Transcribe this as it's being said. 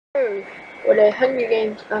With a Hunger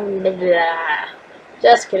Games, blah.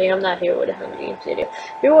 Just kidding, I'm not here with a Hunger Games video.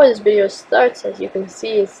 Before this video starts, as you can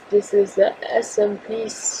see, this is the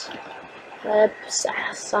SMP.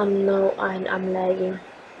 I'm lagging.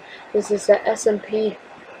 This is the SMP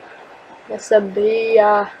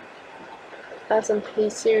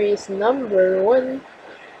series number 1.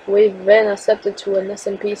 We've been accepted to an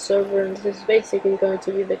SMP server, and this is basically going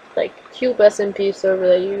to be the Cube SMP server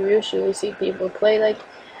that you usually see people play like.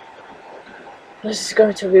 This is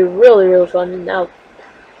going to be really fun. Now,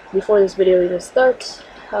 before this video even starts,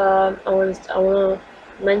 I want to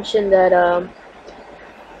mention that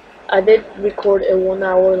I did record a 1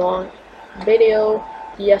 hour long video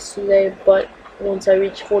yesterday, but once I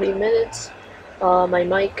reached 40 minutes, my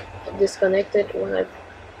mic disconnected when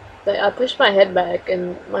I pushed my head back,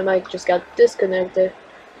 and my mic just got disconnected,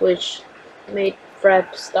 which made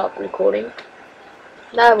Frap stop recording.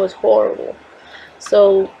 That was horrible.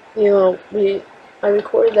 So, you know, I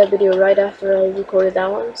recorded that video right after I recorded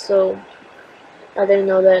that one, so I didn't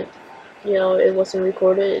know that, you know, it wasn't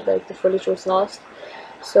recorded, like the footage was lost.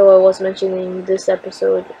 So I was mentioning this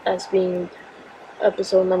episode as being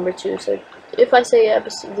episode number 2. So if I say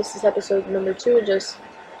this is episode number 2, just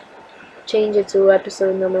change it to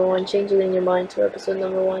episode number 1. Change it in your mind to episode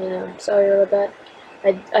number 1. And I'm sorry about that.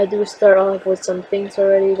 I do start off with some things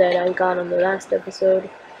already that I got on the last episode,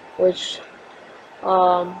 which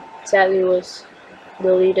sadly was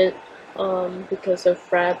deleted because of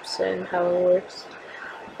fraps and how it works.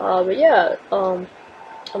 But yeah, I'm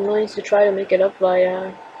going to try to make it up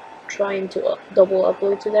by trying to double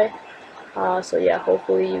upload today. So yeah,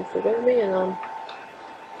 hopefully you forgive me and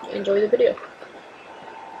enjoy the video.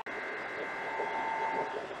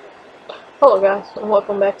 Hello guys, and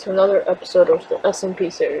welcome back to another episode of the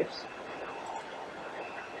SMP series.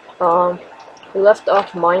 We left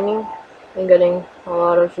off mining and getting a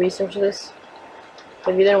lot of resources.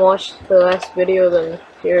 If you didn't watch the last video, then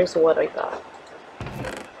here's what I got.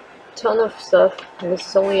 Ton of stuff, and this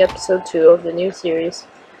is only episode 2 of the new series.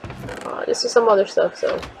 This is some other stuff,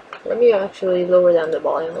 so let me actually lower down the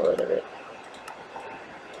volume a little bit.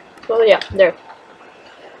 Well, yeah, there.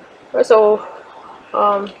 So,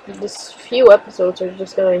 this few episodes are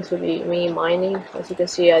just going to be me mining. As you can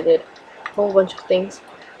see, I did a whole bunch of things.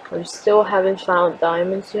 I still haven't found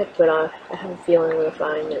diamonds yet, but I have a feeling I'm gonna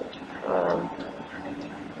find it.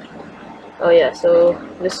 Oh yeah, so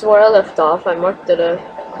this is where I left off. I marked it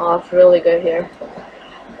off really good here.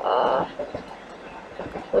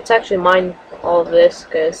 Let's actually mine all of this,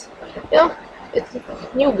 because, you know, it's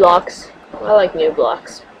new blocks. I like new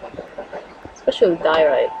blocks. Especially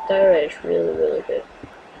diorite. Diorite is really good.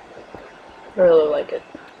 I really like it.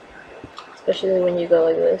 Especially when you go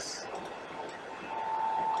like this.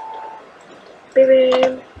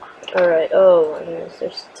 Alright, oh my goodness,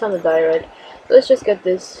 there's a ton of diorite. Let's just get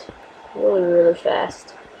this really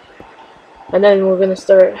fast. And then we're gonna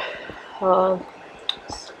start, well,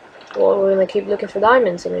 we're gonna keep looking for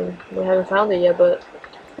diamonds. I mean, we haven't found it yet, but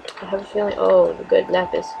I have a feeling, oh, the good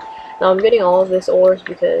lapis. Now I'm getting all of this ores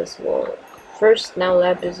because, well, first, now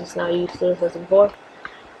lapis is not useless as before.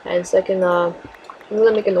 And second, I'm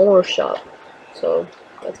gonna make an ore shop. So,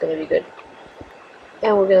 that's gonna be good.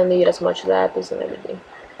 And we're gonna need as much lapis and everything.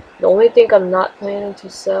 The only thing I'm not planning to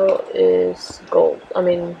sell is gold. I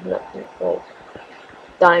mean, not gold.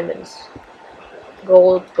 Diamonds.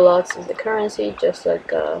 Gold blocks is the currency, just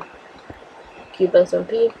like Cube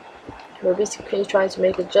SMP. We're basically trying to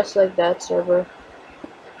make it just like that server,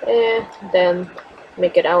 and then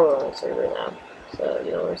make it our own server now. So,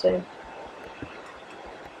 you know what I'm saying?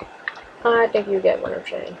 I think you get what I'm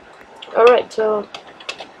saying. Alright, so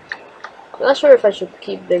I'm not sure if I should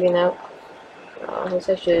keep digging out. It's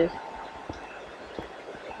actually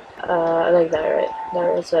I like that, right?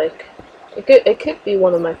 That is like it could be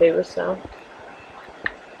one of my favorites now.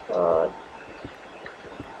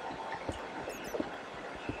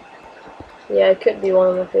 Yeah, it could be one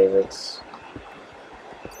of my favorites.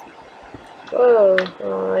 Whoa,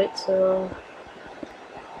 alright, so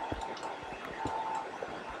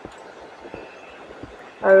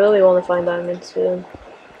I really want to find diamonds soon.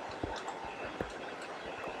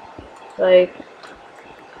 Like,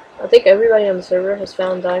 I think everybody on the server has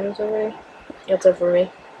found diamonds already, except for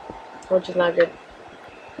me, which is not good.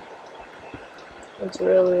 It's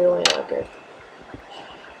really not good.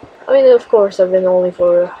 I mean, of course, I've been only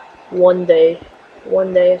for one day.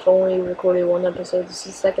 I've only recorded 1 episode. This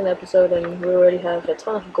is the 2nd episode, and we already have a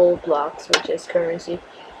ton of gold blocks, which is currency,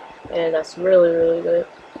 and that's really good.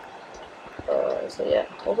 So yeah,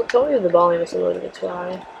 also tell me if the volume is a little bit too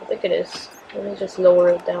high. I think it is. Let me just lower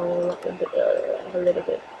it down a little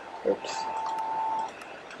bit. Oops.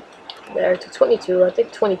 There to 22. I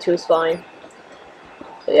think 22 is fine.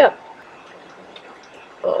 So yeah.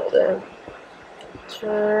 Oh damn.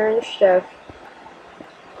 Turn chef.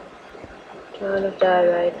 Turn of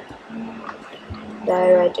diorite.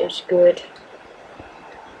 Diorite is good.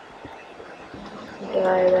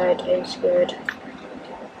 Diorite is good.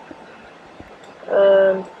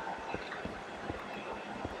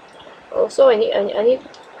 Also I need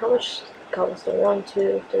how much cobblestone? 1,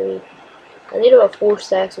 2, 3. I need about 4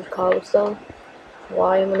 stacks of cobblestone.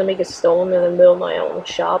 Why? I'm gonna make a stone and then build my own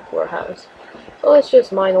shop or house. So let's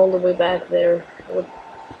just mine all the way back there with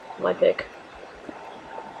my pick.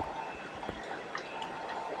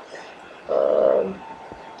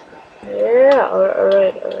 Yeah,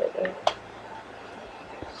 alright.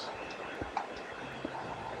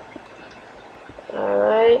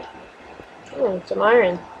 Alright. Oh, some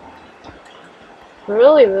iron.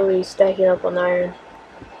 Really stacking up on iron.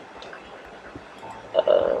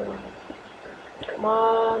 Come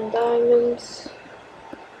on, diamonds.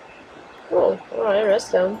 Oh, alright,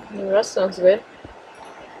 redstone. Redstone's good.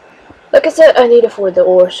 Like I said, I need it for the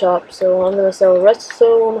ore shop, so I'm gonna sell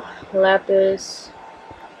redstone, lapis,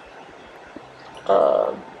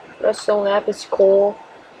 redstone, lapis, coal,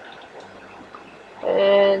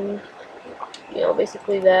 and you know,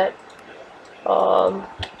 basically that.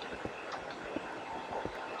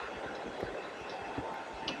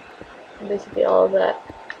 Basically all of that.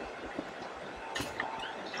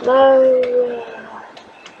 No,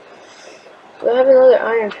 do I have another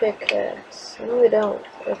iron pickaxe? No, we don't.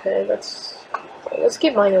 Okay, let's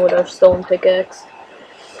keep mining with our stone pickaxe.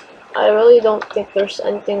 I really don't think there's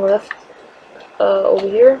anything left over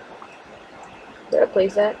here. Did I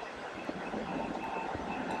place that?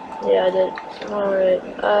 Yeah, I did. Alright.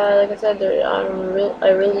 Like I said, I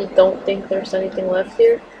really don't think there's anything left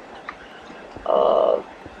here.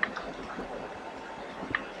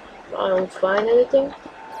 I don't find anything.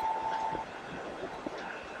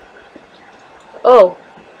 Oh!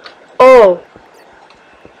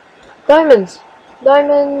 Diamonds!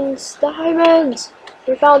 Diamonds! Diamonds!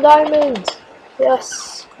 We found diamonds!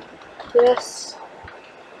 Yes! Yes!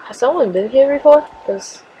 Has someone been here before?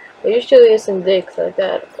 Because it usually isn't digs like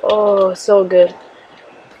that. Oh, so good.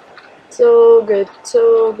 So good.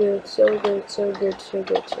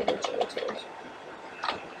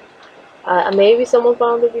 Maybe someone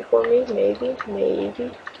found it before me.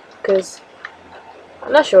 Maybe. Because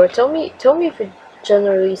I'm not sure. Tell me if it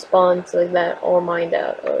generally spawns like that or mined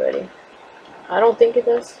out already. I don't think it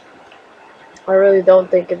does. I really don't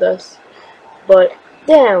think it does. But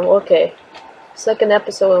damn, okay. Second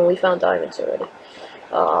episode and we found diamonds already.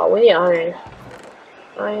 We need iron.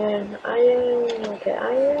 Iron. Okay,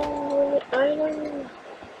 iron.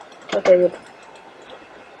 Okay, good.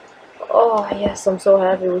 Oh yes, I'm so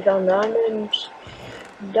happy we found diamonds.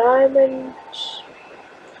 Diamonds.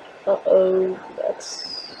 Uh-oh,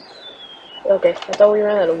 that's... Okay, I thought we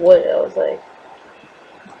ran out of wood. I was like,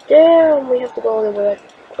 damn, we have to go all the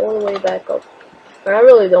way back up. And I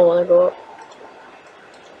really don't want to go up.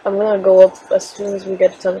 I'm gonna go up as soon as we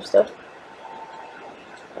get a ton of stuff.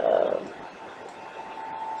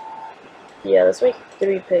 Yeah, let's make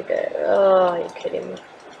 3 pickaxe. Oh, are you kidding me?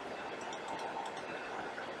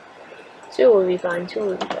 2 will be fine. 2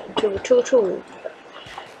 will be fine. 2.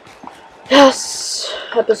 Yes!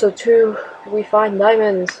 Episode 2, we find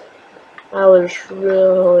diamonds. That was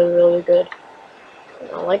really good.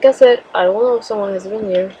 Like I said, I don't know if someone has been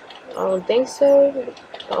here. I don't think so.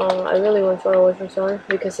 I really went far away from someone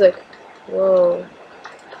because like, whoa.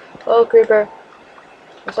 Oh, creeper.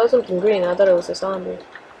 I saw something green. I thought it was a zombie.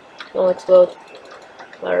 Don't explode.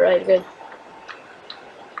 Alright, good.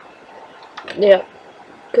 Yeah.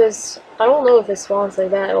 Because I don't know if it spawns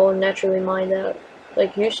like that or naturally mined out.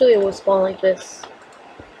 Like, usually it will spawn like this.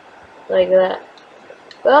 Like that.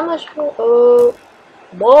 But I'm not sure. Oh.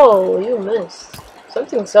 Whoa, you missed.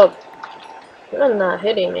 Something's up. You're not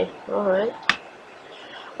hitting me. Alright.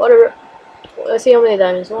 Whatever. Let's see how many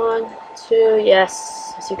diamonds. 1, 2,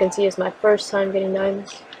 yes. As you can see, it's my first time getting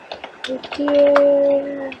diamonds.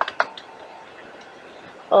 Yeah.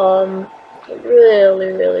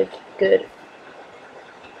 Really good.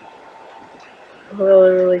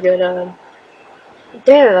 Really good.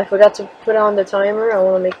 Damn, I forgot to put on the timer. I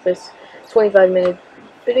want to make this 25-minute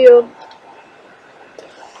video.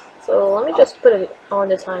 So let me just put it on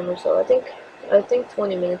the timer. So I think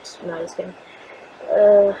 20 minutes. No, just kidding.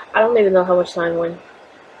 I don't even know how much time went.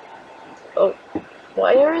 Oh,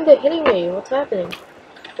 why aren't they hitting me? What's happening?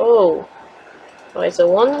 Oh, alright. So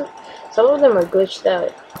some of them are glitched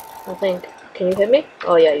out. I think. Can you hit me?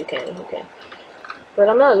 Oh yeah, you can. Okay. But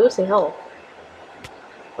I'm not losing health.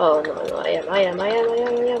 Oh no, I am.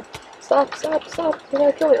 stop, stop, stop. You're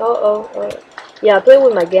gonna kill me. Yeah, I played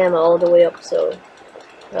with my gamma all the way up, so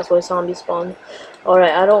that's why zombies spawn.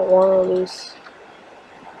 Alright, I don't want to lose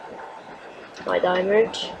my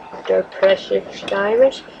diamonds. They're precious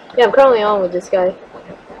diamonds. Yeah, I'm currently on with this guy.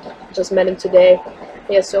 Just met him today.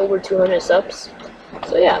 He has over 200 subs.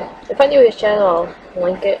 So yeah, if I knew his channel, I'll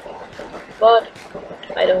link it. But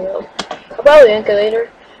I don't know. I'll probably link it later.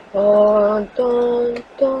 Dun, dun,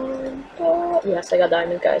 dun, dun. Yes, I got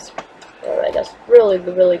diamond, guys. Alright, that's really,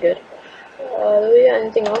 really good. Do we got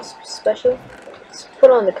anything else special? Let's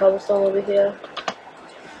put on the cobblestone over here.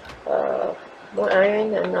 More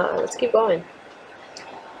iron, and let's keep going.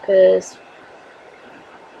 Cause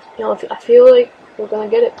you know, I feel like we're gonna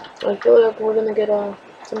get it. I feel like we're gonna get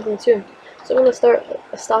something soon. So I'm gonna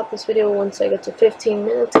stop this video once I get to 15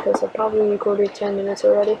 minutes, because I probably recorded 10 minutes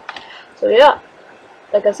already. So yeah,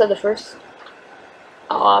 like I said, the first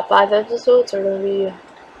 5 episodes are gonna be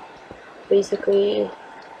basically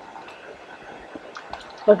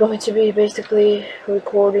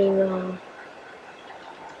recording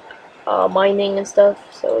mining and stuff.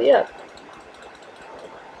 So yeah.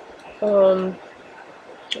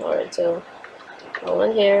 Alright, so I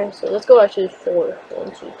went here. So let's go actually 4.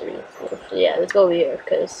 1, 2, 3, 4. Yeah, let's go over here,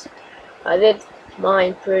 because I did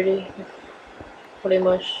mine pretty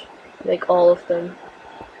much like all of them.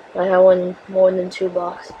 I have one more than 2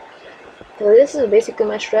 blocks. So this is basically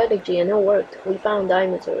my strategy, and it worked. We found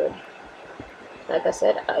diamonds already. Like I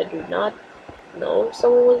said, I do not know if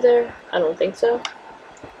someone was there. I don't think so.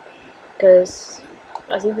 Because,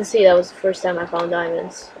 as you can see, that was the first time I found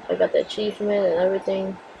diamonds. I got the achievement and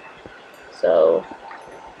everything. So,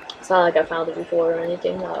 it's not like I found it before or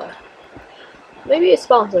anything. Maybe it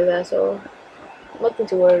spawns like that, so nothing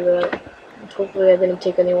to worry about. Hopefully I didn't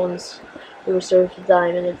take anyone's reserved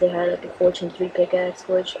diamond if they had like a Fortune 3 pickaxe,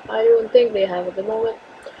 which I don't think they have at the moment.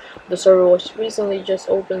 The server was recently just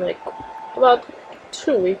opened like about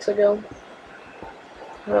 2 weeks ago.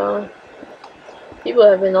 People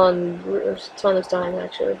have been on a ton of time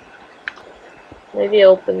actually. Maybe it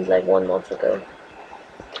opened like 1 month ago.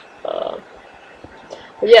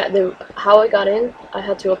 But yeah, how I got in, I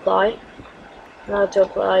had to apply.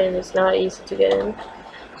 And it's not easy to get in.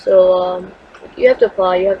 So you have to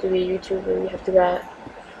apply. You have to be a YouTuber. You have to get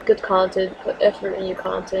good content, put effort in your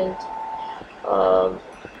content.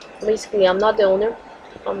 Basically, I'm not the owner.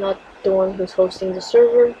 I'm not the one who's hosting the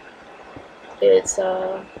server. It's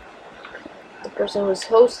the person who's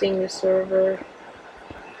hosting the server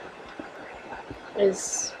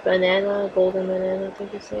is Golden Banana, I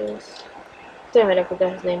think his name is. Damn it, I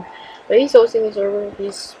forgot his name. But he's hosting the server.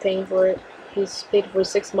 He's paying for it. He's paid for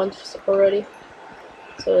 6 months already,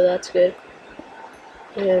 so that's good.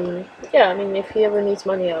 And yeah, I mean, if he ever needs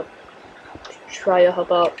money, I'll try to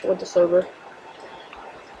help out with the server.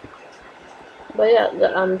 But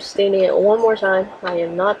yeah, I'm stating it one more time. I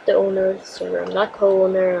am not the owner of the server. I'm not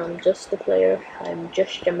co-owner. I'm just the player. I'm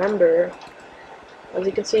just a member. As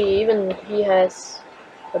you can see, even he has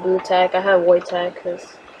a blue tag. I have white tag,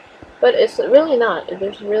 but it's really not.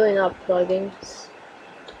 There's really not plugins.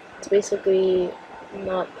 It's basically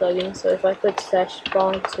not plugins. So if I put slash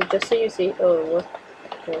spawn, so just so you see, oh, what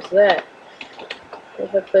was that?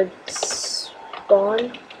 If I put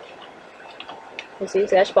spawn, you see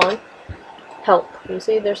slash spawn. Help. You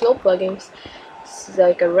see, there's no plugins. It's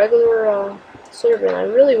like a regular server, and I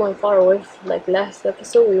really went far away. Like last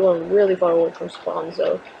episode, we went really far away from spawn.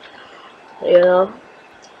 So, you know,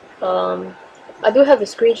 I do have the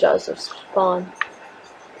screenshots of spawn,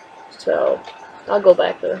 so I'll go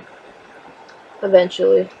back there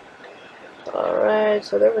eventually. Alright,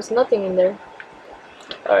 so there was nothing in there.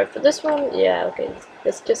 Alright, for this one, yeah, okay,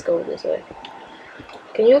 let's just go this way.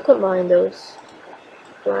 Can you combine those?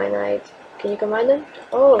 Granite. Can you combine them?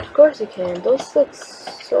 Oh, of course you can. Those look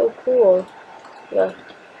so cool. Yeah.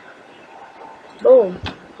 Boom.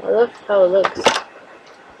 I love how it looks.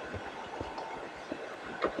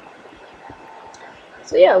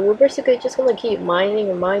 So yeah, we're basically just gonna keep mining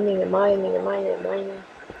and mining and mining and mining and mining.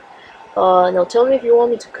 Now tell me if you want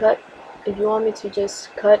me to cut. If you want me to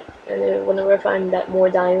just cut, and then whenever I find that more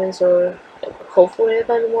diamonds, or hopefully I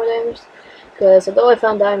find more diamonds. Because although I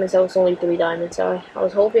found diamonds, that was only 3 diamonds. I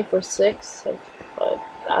was hoping for 6, but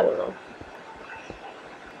I don't know.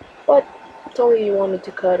 But tell me you want me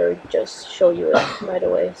to cut or just show you it right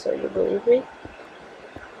away, so you believe me.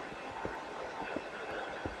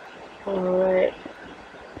 Alright.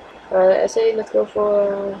 I say let's go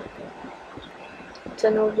for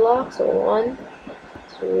 10 more blocks. So 1,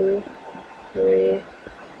 2, 3,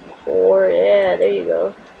 4. Yeah, there you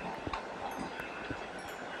go.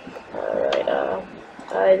 Alright,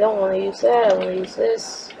 I don't want to use that. I want to use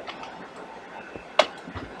this.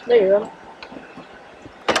 There you go.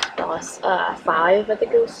 That was 5, I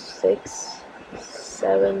think it was 6,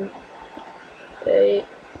 7, 8,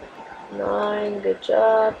 9. Good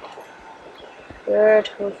job. Good.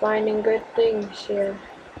 We're finding good things here.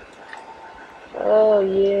 Oh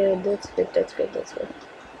yeah, that's good. That's good. That's good.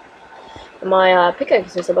 My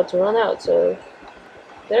pickaxe is about to run out, so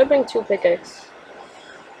did I bring 2 pickaxes?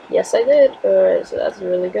 Yes, I did. Alright, so that's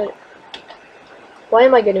really good. Why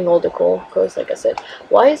am I getting all the coal? Because, like I said,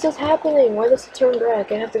 why is this happening? Why does it turn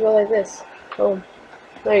black? I have to go like this. Oh,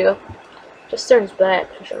 there you go. Just turns black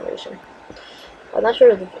for some reason. I'm not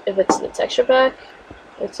sure if it's the texture pack.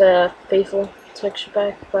 It's a faithful texture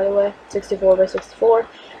pack, by the way. 64 by 64,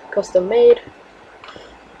 custom made.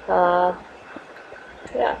 Yeah.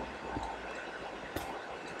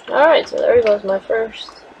 Alright, so there goes my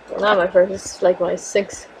first. Well, not my first. It's like my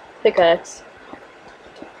 6th pickaxe.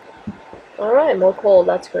 Alright, more coal,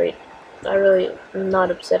 that's great. I really am not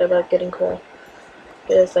upset about getting coal.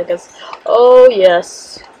 It's like it's. Oh,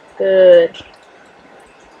 yes. Good.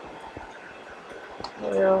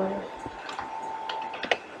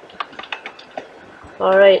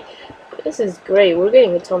 Alright, this is great. We're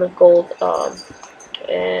getting a ton of gold.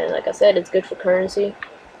 And like I said, it's good for currency.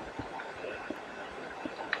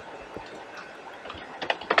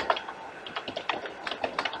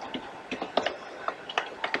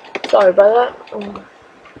 Sorry about that.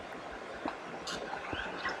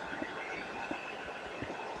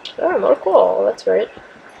 Oh, more coal. That's right.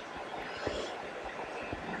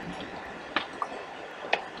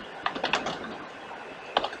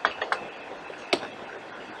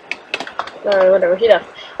 Alright, whatever. He left.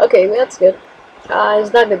 Okay, that's good.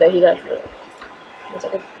 It's not good that he left. One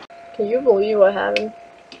second. Can you believe what happened?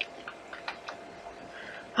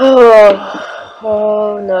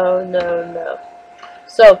 Oh no, no, no.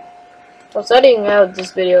 So, I was editing out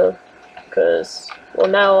this video because, well,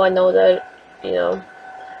 now I know that, you know,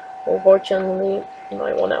 unfortunately,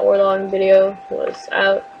 my 1 hour long video was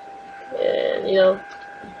out, and, you know,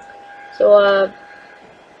 so, I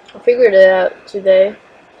figured it out today,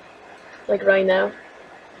 like right now,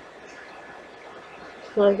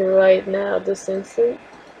 this instant,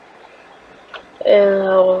 and,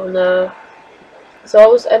 oh no. So I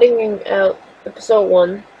was editing out episode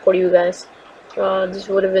 1 for you guys. This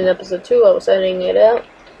would have been episode 2. I was editing it out,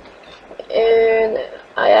 and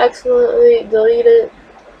I accidentally deleted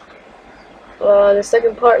the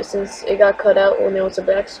second part since it got cut out when it was a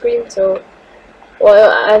black screen. So,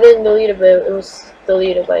 well, I didn't delete it, but it was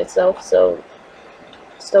deleted by itself. So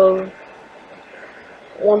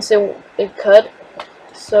once it cut.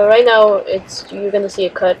 So right now you're gonna see a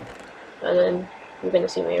cut, and then you're gonna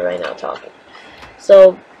see me right now talking.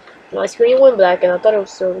 So my screen went black, and I thought it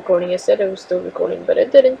was still recording. It said it was still recording, but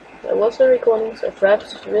it didn't. It wasn't recording, so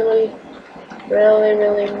perhaps really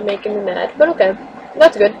making me mad. But okay,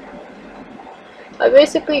 that's good. I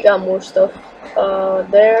basically got more stuff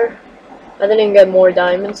there. I didn't get more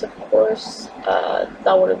diamonds, of course.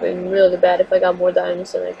 That would have been really bad if I got more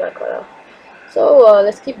diamonds and I got cut off. So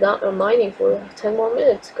let's keep mining for 10 more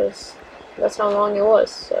minutes, because that's how long it was.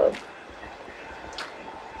 So,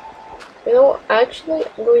 you know, actually,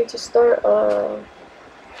 I'm going to start. I'm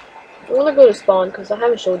gonna go to spawn because I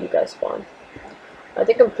haven't showed you guys spawn. I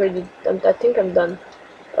think I think I'm done.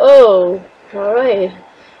 Oh, all right.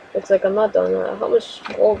 Looks like I'm not done. How much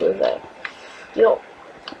gold is that? You know,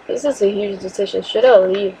 this is a huge decision. Should I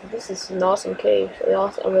leave? This is an awesome cave.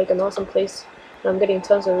 Like an awesome place. And I'm getting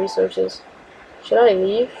tons of resources. Should I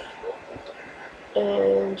leave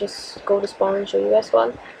and just go to spawn and show you guys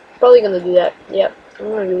spawn? Probably gonna do that. Yep, I'm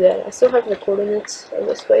gonna do that. I still have the coordinates of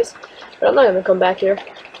this place, but I'm not gonna come back here.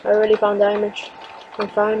 I already found diamonds. I'm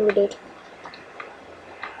fine with it.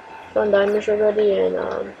 Found diamonds already, and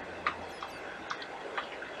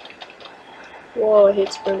whoa, I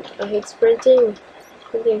hate sprinting.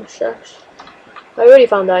 Sprinting sucks. I already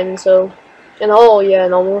found diamonds, so, and oh yeah,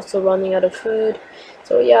 and I'm also running out of food.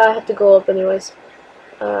 So yeah, I have to go up anyways.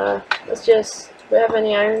 Let's just. Do we have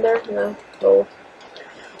any iron there? No. Gold.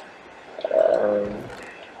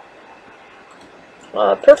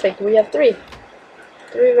 Perfect. We have 3.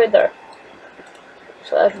 3 right there.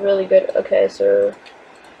 So that's really good. Okay, so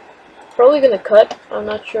probably gonna cut. I'm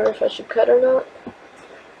not sure if I should cut or not.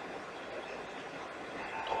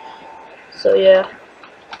 So yeah.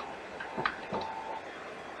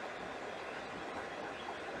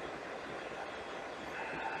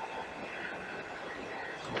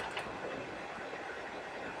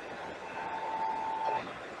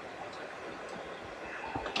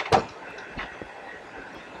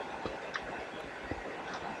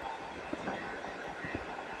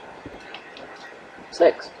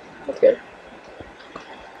 Six. That's good.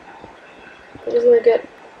 I'm just gonna get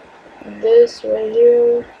this right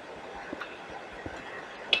here.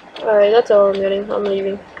 Alright, that's all I'm getting. I'm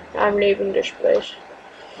leaving. I'm leaving this place.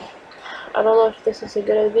 I don't know if this is a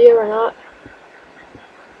good idea or not.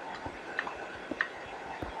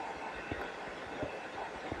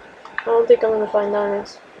 I don't think I'm gonna find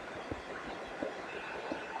diamonds.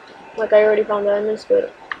 Like, I already found diamonds,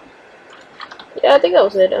 but yeah, I think that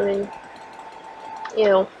was it. I mean, you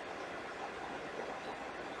know,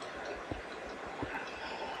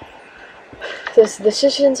 these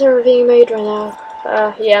decisions are being made right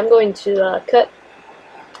now. Yeah, I'm going to cut.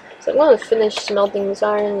 So I'm going to finish smelting this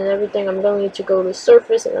iron and everything. I'm going to go to the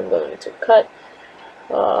surface and I'm going to cut.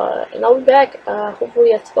 And I'll be back,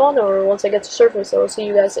 hopefully at spawn or once I get to surface. I'll see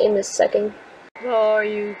you guys in a second. Are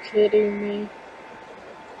you kidding me?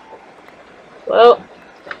 Well,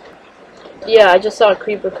 yeah, I just saw a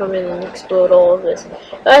creeper come in and explode all of this.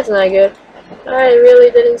 That's not good. I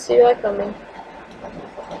really didn't see that coming.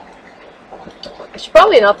 I should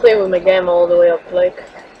probably not play with my gamma all the way up, like.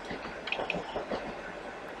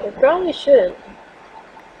 I probably shouldn't.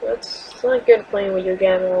 That's not good playing with your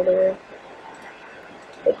gamma all the way.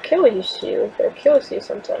 It kills you. It kills you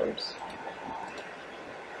sometimes.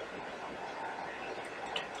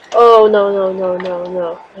 Oh, no, no, no, no,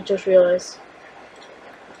 no. I just realized.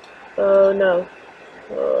 Oh, no.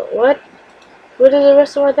 What? Where did the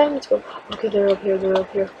rest of my diamonds go? Okay, they're up here, they're up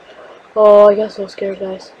here. Oh, I got so scared,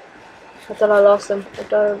 guys. I thought I lost them. I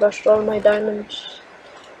thought I lost all my diamonds.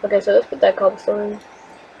 Okay, so let's put that cobblestone in.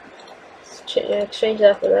 Exchange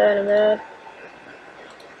that for that and that.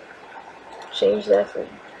 Change that for...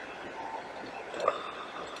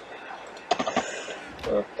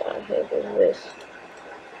 What the heck is this?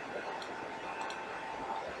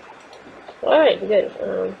 Alright, good.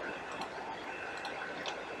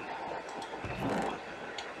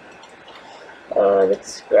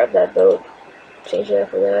 Let's grab that boat. Change that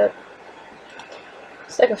for that.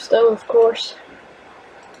 Stack of stone, of course.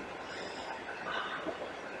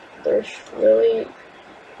 There's really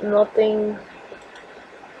nothing.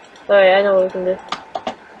 Alright, I know what we can do.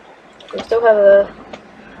 We still have a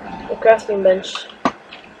crafting bench.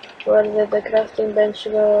 Where did the crafting bench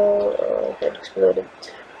go? Oh, it exploded.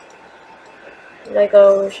 Like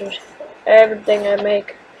always, everything I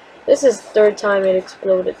make. This is the third time it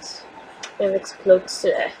exploded. It explodes.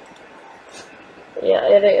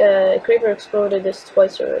 Yeah, creeper exploded this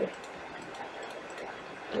twice already.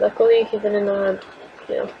 Luckily, he didn't know how to,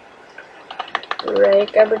 you know,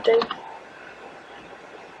 break everything.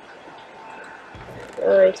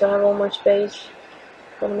 Alright, so I have all my space.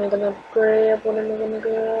 What am I gonna grab? What am I gonna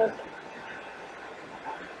grab?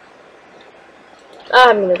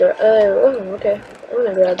 I'm gonna grab. Oh, okay. I'm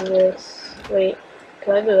gonna grab this. Wait,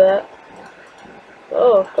 can I do that?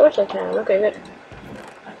 Oh, of course I can. Okay, good.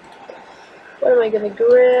 What am I gonna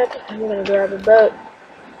grab? I'm gonna grab a boat.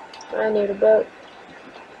 I need a boat.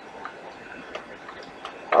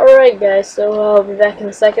 Alright guys, so I'll be back in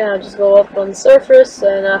a second. I'll just go up on the surface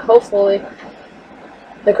and hopefully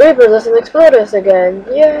the creeper doesn't explode us again.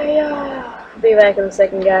 Yeah. I'll be back in a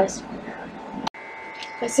second, guys.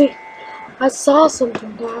 I saw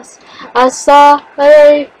something, guys. I saw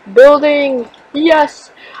a building.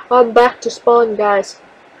 Yes, I'm back to spawn, guys.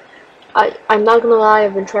 I'm not gonna lie,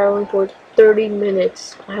 I've been traveling for 30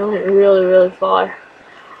 minutes. I went really far.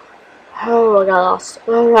 Oh, I got lost.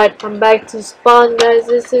 Alright, I'm back to spawn, guys.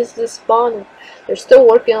 This is the spawn. They're still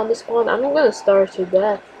working on the spawn. I'm gonna starve to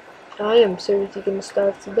death. I am seriously gonna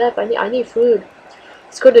starve to death. I need food.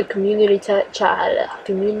 Let's go to the community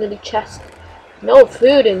chest. No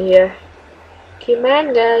food in here. Come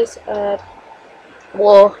on, guys.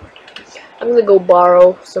 Well, I'm gonna go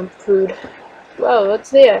borrow some food. Whoa, what's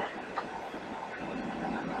there?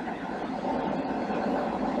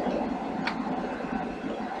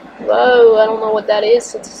 Whoa, I don't know what that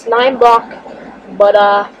is. It's a slime block, but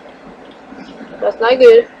that's not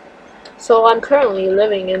good. So I'm currently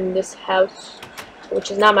living in this house,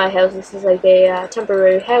 which is not my house. This is like a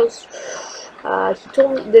temporary house. He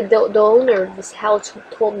told me the owner of this house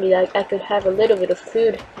told me that I could have a little bit of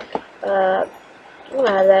food. I'm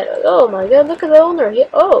gonna have that. Oh my god, look at the owner. The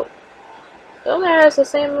owner has the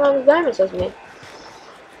same amount of diamonds as me.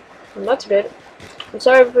 And that's good. I'm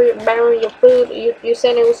sorry for borrowing your food. You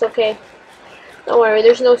said it was okay. Don't worry,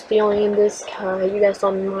 there's no stealing in this. You guys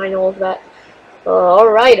don't mind all of that.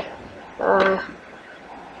 Alright.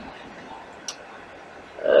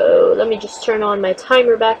 Let me just turn on my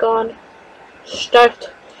timer back on.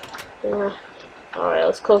 Start. Alright,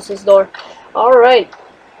 let's close this door. Alright.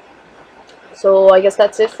 So I guess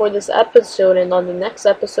that's it for this episode, and on the next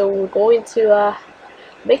episode we're going to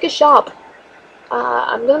make a shop.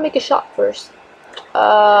 I'm gonna make a shop first.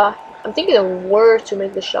 I'm thinking of where to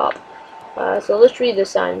make the shop. So let's read the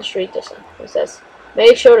sign. Let's read this one. It says,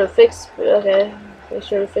 "Make sure to fix." Okay. Make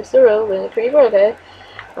sure to fix the road with the creeper. Okay.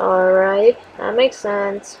 All right. That makes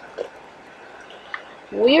sense.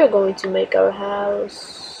 We are going to make our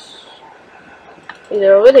house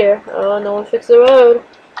either over there. Oh, no one fixed the road.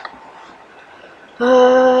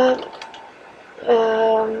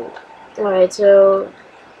 Alright, so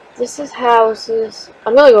this is houses.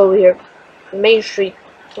 I'm gonna go over here. Main Street.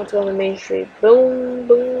 Let's go on the Main Street. Boom,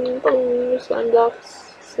 boom, boom. Slime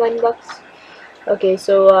blocks. Slime blocks. Okay,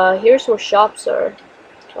 so here's where shops are.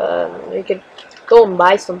 You can go and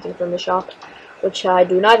buy something from the shop, which I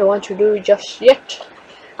do not want to do just yet.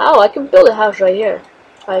 Oh, I can build a house right here.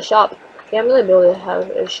 A shop. Okay, I'm gonna build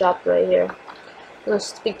a shop right here. I'm gonna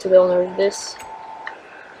speak to the owner of this.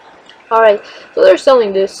 Alright, so they're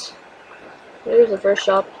selling this. Here's the first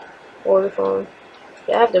shop. Order phone.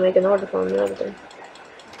 Yeah, I have to make an order phone and everything.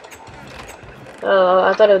 Oh,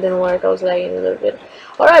 I thought it didn't work. I was lagging a little bit.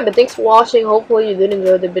 Alright, but thanks for watching. Hopefully you did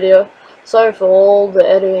enjoy the video. Sorry for all the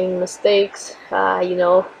editing mistakes. You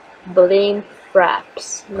know, blame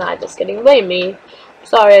Fraps. Nah, just kidding. Blame me.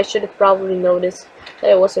 Sorry, I should have probably noticed that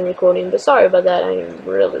I wasn't recording. But sorry about that. I'm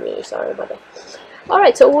really, really sorry about that.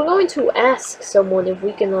 Alright, so we're going to ask someone if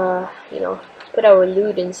we can, you know, put our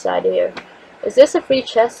loot inside here. Is this a free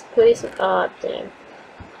chest, please? Damn.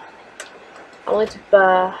 I want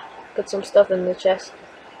to, put some stuff in the chest.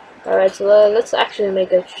 Alright, so let's actually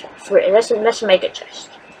make a free. Let's make a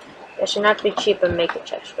chest. It should not be cheap and make a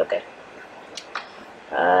chest. Okay.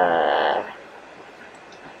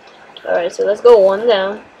 Alright, so let's go one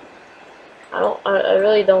down. I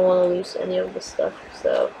really don't want to lose any of this stuff,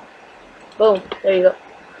 so. Boom, there you go.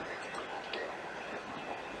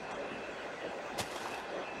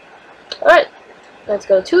 Alright, let's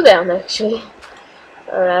go 2 down actually.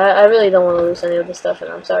 Alright, I really don't want to lose any of the stuff,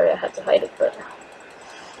 and I'm sorry I had to hide it, but.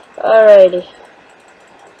 Alrighty,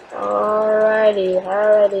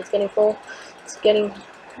 it's getting full. It's getting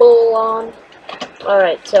full on.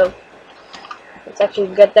 Alright, so let's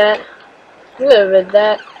actually get that. A little bit of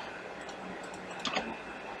that.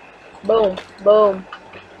 Boom, boom.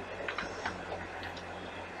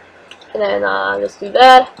 And then let's do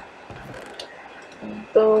that.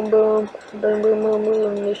 Boom, boom, boom, boom, boom,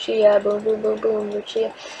 boom, Lucia, boom, boom, boom, boom,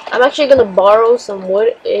 Lucia. I'm actually gonna borrow some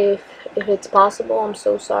wood if it's possible. I'm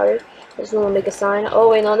so sorry. I just want to make a sign. Oh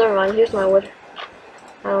wait, no, never mind. Here's my wood.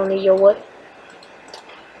 I don't need your wood.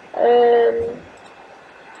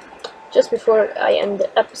 Just before I end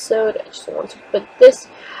the episode, I just want to put this.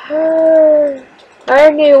 I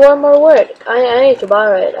need one more wood. I need to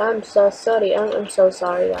borrow it. I'm so sorry. I'm so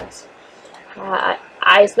sorry, guys.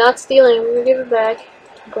 It's not stealing. I'm gonna give it back.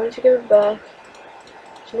 I'm going to give it back.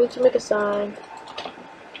 Just need to make a sign.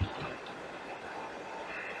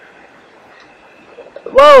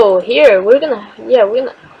 Whoa, here we're gonna.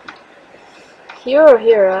 Here or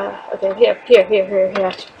here? Okay,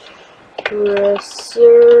 here.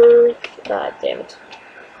 Reserve. God damn it.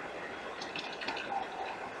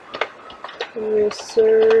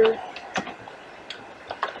 Reserve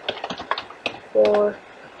for.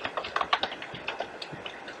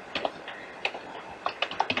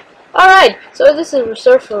 Alright, so this is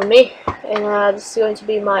reserved for me, and this is going to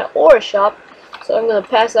be my ore shop. So I'm gonna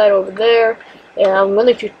pass that over there, and I'm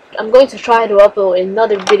going to try to upload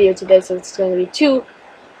another video today. So it's going to be 2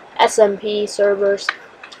 SMP servers,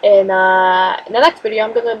 and in the next video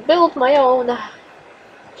I'm gonna build my own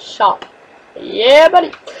shop. Yeah,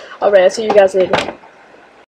 buddy. Alright, I'll see you guys later.